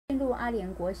进入阿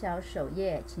莲国小首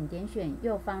页，请点选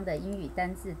右方的英语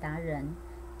单字达人，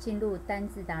进入单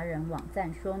字达人网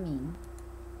站说明。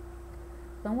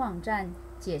本网站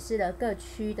解释了各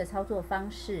区的操作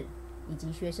方式，以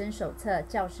及学生手册、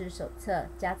教师手册、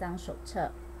家长手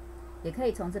册，也可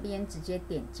以从这边直接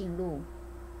点进入，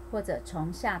或者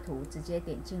从下图直接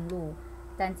点进入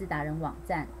单字达人网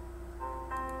站。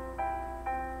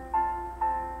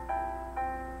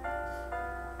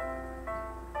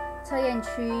测验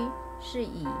区是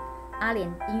以阿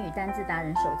莲英语单字达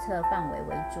人手册范围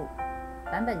为主，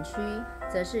版本区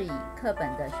则是以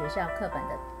学校课本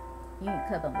的英语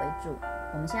课本为主。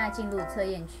我们现在进入测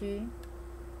验区。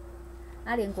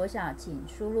阿莲国小，请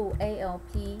输入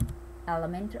ALP阿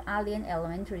莲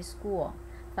Elementary School，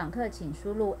 访客请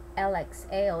输入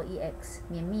ALEX，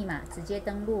 免密码直接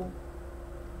登录。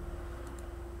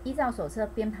依照手册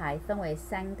编排，分为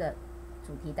3个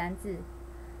主题单字。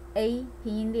A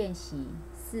拼音练习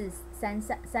三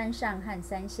上和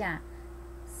3下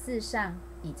，4上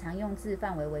以常用字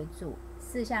范围为主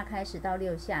，4下开始到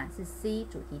6下是 C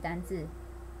主题单字。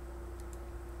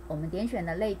我们点选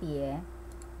了类别，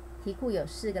题库有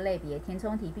4个类别，填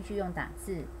充题必须用打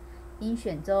字，应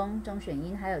选中、中选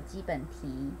英还有基本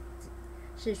题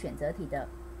是选择题的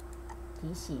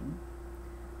题型。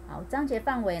好，章节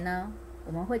范围呢，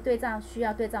我们会需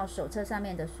要对照手册上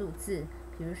面的数字。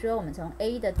比如说，我们从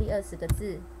A 的第20个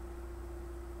字，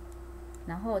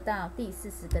然后到第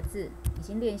40个字，已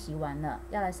经练习完了，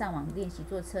要来上网练习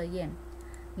做测验。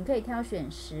你可以挑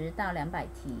选10到200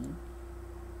题，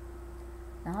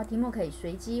然后题目可以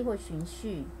随机或循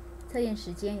序，测验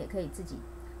时间也可以自己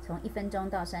从1分钟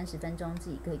到30分钟，自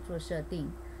己可以做设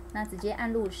定。那直接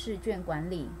按入试卷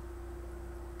管理，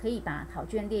可以把考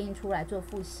卷列印出来做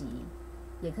复习，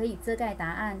也可以遮盖答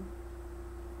案。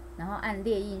然后按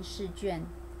列印试卷，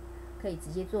可以直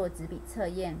接做纸笔测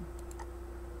验。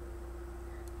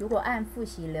如果按复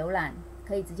习浏览，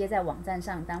可以直接在网站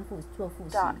上做复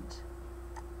习。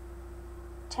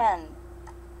10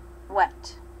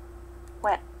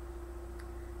 wet。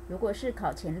如果是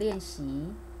考前练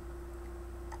习，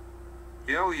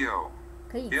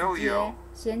可以直接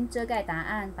先遮盖答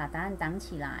案，把答案挡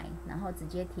起来，然后直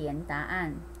接填答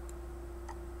案。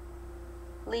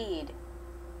lead。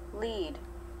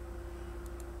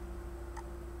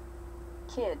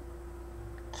kid。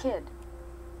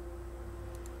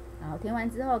然后填完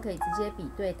之后，可以直接比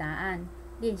对答案，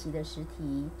练习的10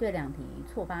题，对2题，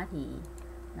错8题，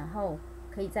然后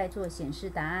可以再做显示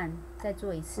答案，再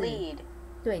做一次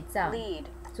对照，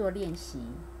做练习。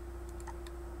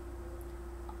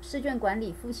试卷管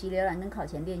理、复习浏览跟考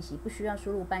前练习不需要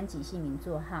输入班级姓名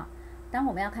座号。当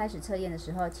我们要开始测验的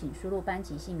时候，请输入班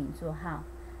级姓名座号。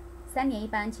3年1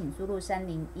班请输入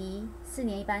301， 4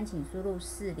年1班请输入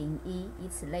401，以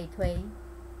此类推。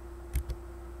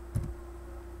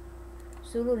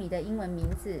输入你的英文名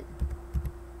字，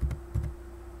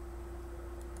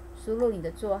输入你的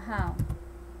座号，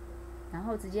然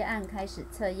后直接按开始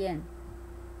测验。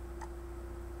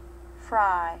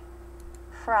Fry。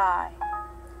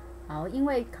好，因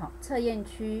为测验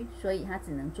区，所以它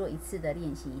只能做1次的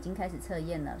练习，已经开始测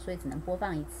验了，所以只能播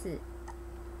放1次。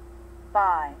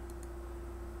Buy。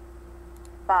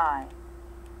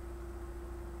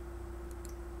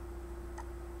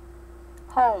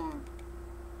Home。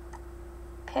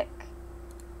pick。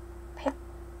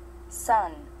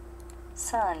sun。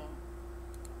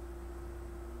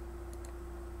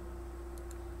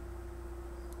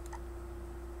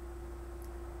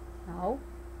好，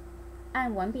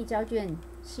按完毕交卷，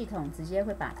系统直接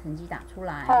会把成绩打出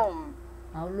来。Home。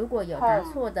好，如果有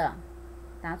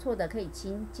答错的可以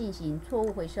进行错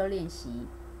误回收练习。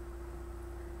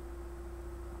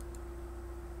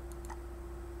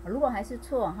如果还是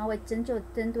错，它会针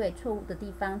对错误的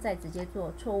地方再直接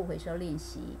做错误回收练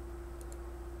习。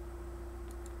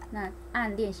那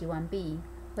按练习完毕，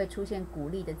会出现鼓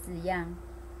励的字样，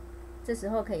这时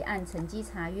候可以按成绩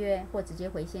查阅或直接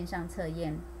回线上测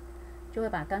验，就会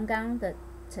把刚刚的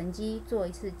成绩做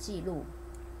1次记录。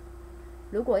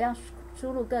如果要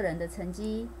输入个人的成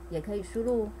绩，也可以输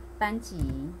入班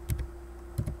级、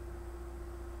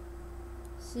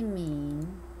姓名，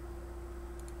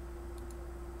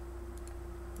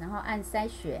然后按筛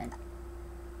选，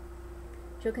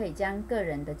就可以将个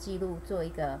人的记录做一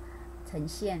个呈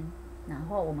现。然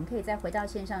后我们可以再回到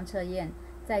线上测验，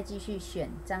再继续选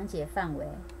章节范围。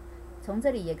从这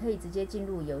里也可以直接进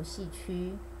入游戏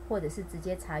区，或者是直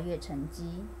接查阅成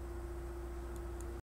绩。